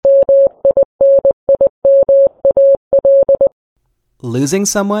losing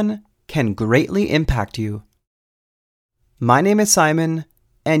someone can greatly impact you. My name is Simon,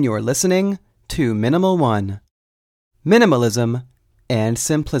 and you're listening to Minimal One. Minimalism and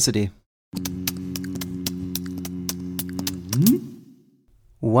Simplicity.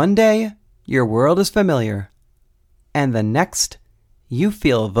 One day, your world is familiar, and the next, you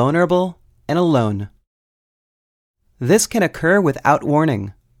feel vulnerable and alone. This can occur without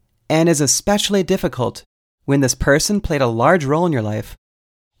warning, and is especially difficult when this person played a large role in your life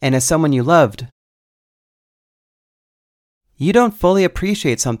and is someone you loved. You don't fully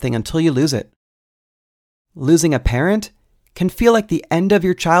appreciate something until you lose it. Losing a parent can feel like the end of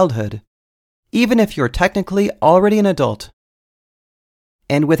your childhood, even if you're technically already an adult.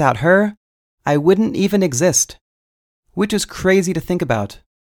 And without her, I wouldn't even exist, which is crazy to think about.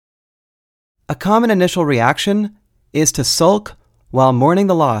 A common initial reaction is to sulk while mourning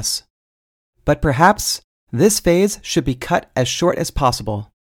the loss, but perhaps this phase should be cut as short as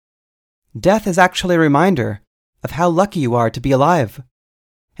possible. Death is actually a reminder of how lucky you are to be alive,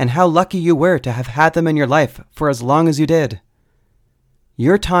 and how lucky you were to have had them in your life for as long as you did.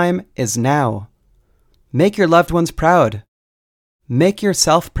 Your time is now. Make your loved ones proud. Make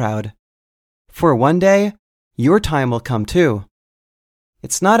yourself proud. For one day, your time will come too.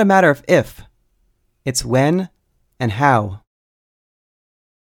 It's not a matter of if, it's when and how.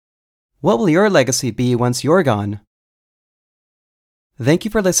 What will your legacy be once you're gone? Thank you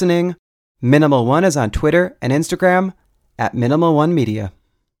for listening. Minimal One is on Twitter and Instagram at Minimal One Media.